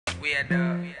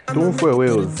Don't for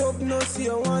Willz.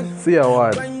 Seer one. Seer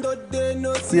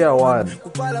one.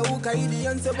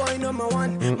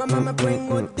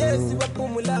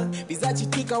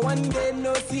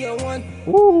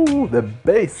 Ooh, the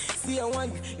bass.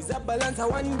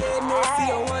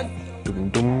 Dum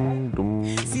dum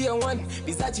dum. Seer one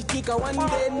is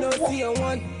a balance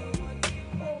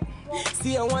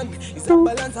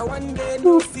of one day,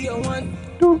 no Seer one.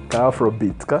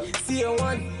 Afrobeat, ka? Seer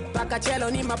one. Bakachelo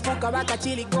ni mapuka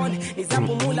bakachili gone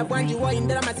nizapumula kwanji wa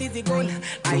indra masizi gone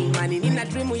aimani nina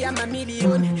dream ya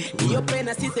mamilioni iyo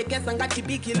pena sise kesa ngati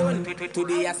bikiloni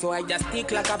today so I just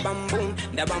stick like a bamboo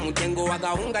ndaba mutengo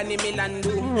wagaunga ni milandu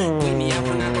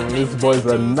This boy's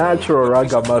a natural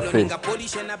ragamuffin.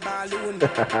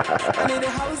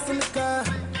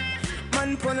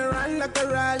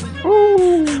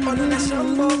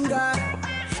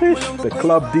 The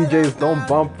club DJs don't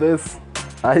bump this.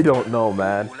 I don't know,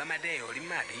 man.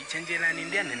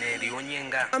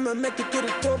 I'ma make it to the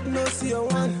top, no Seer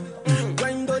one.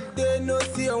 Grind out there, no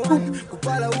Seer one.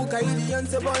 Kupala uka ili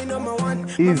yanse boy number one.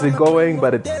 Easy going,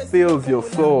 but it fills your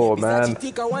soul, man.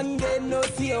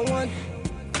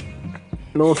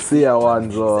 No Seer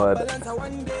one, Zod.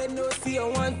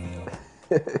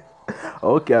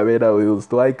 Okay, I mean,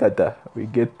 we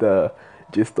get the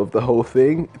gist of the whole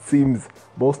thing. It seems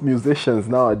most musicians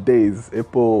nowadays,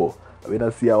 Epo, when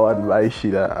I see one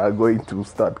Vaishida, are going to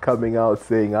start coming out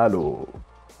saying, hello,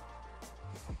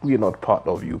 we're not part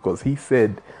of you. Because he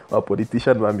said, a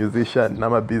politician, a musician,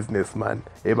 I'm a businessman,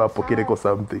 Eba Pokereko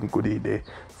something, good.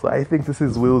 So I think this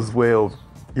is Will's way of,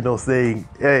 saying,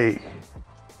 hey,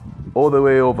 all the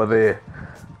way over there,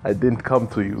 I didn't come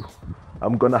to you.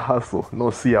 I'm gonna hustle, no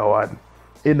Seer one,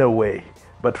 in a way.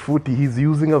 But Footy, he's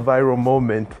using a viral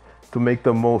moment to make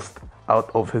the most out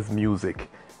of his music.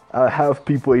 I have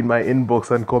people in my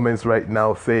inbox and comments right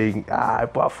now saying,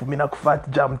 but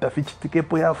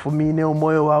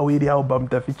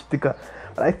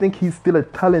I think he's still a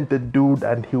talented dude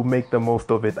and he'll make the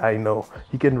most of it, I know.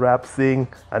 He can rap, sing,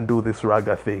 and do this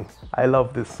raga thing. I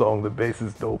love this song, the bass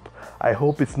is dope. I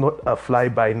hope it's not a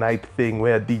fly-by-night thing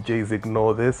where DJs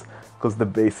ignore this, because the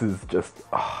bass is just,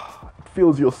 it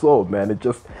fills your soul, man.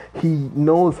 He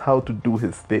knows how to do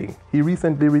his thing. He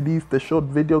recently released a short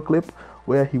video clip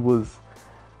where he was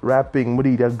rapping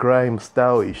Murida grime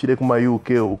style. He's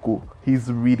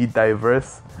really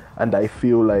diverse, and I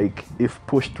feel like if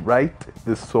pushed right,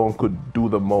 this song could do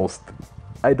the most.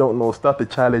 I don't know, start a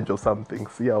challenge or something.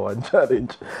 Seer one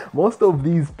challenge. Most of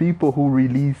these people who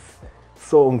release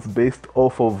songs based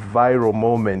off of viral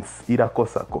moments,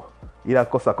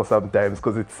 irakosako sometimes,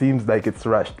 because it seems like it's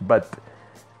rushed. But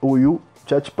uyu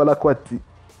church palakwati,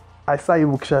 I saw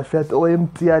you at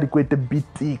OMTR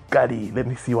BT Kari. Let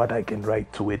me see what I can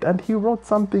write to it. And he wrote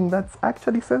something that's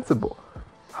actually sensible.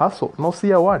 Hustle, no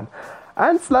Seer one.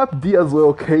 And Slap D as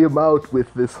well came out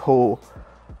with this whole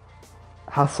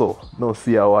hustle, no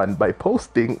Seer one, by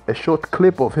posting a short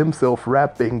clip of himself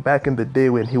rapping back in the day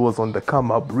when he was on the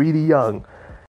come up, really young.